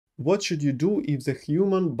What should you do if the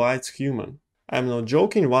human bites human? I'm not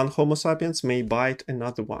joking, one Homo sapiens may bite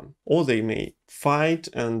another one, or they may fight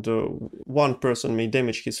and one person may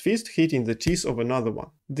damage his fist, hitting the teeth of another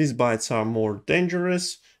one. These bites are more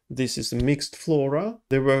dangerous. This is mixed flora.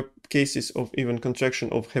 There were cases of even contraction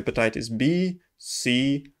of hepatitis B,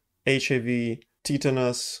 C, HIV,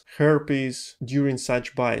 tetanus, herpes during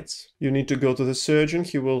such bites. You need to go to the surgeon.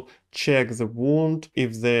 He will check the wound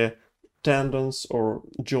if the tendons or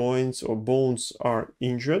joints or bones are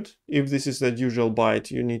injured. If this is the usual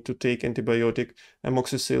bite, you need to take antibiotic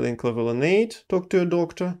amoxicillin clavulanate, talk to a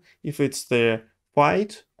doctor. If it's the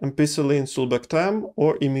fight, ampicillin sulbactam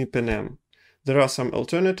or imipenem. There are some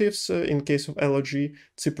alternatives in case of allergy,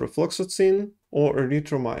 ciprofloxacin or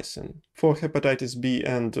erythromycin. For hepatitis B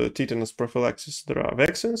and tetanus prophylaxis, there are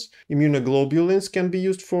vaccines. Immunoglobulins can be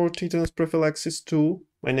used for tetanus prophylaxis too.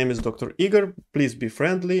 My name is Dr. Igor. Please be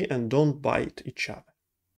friendly and don't bite each other.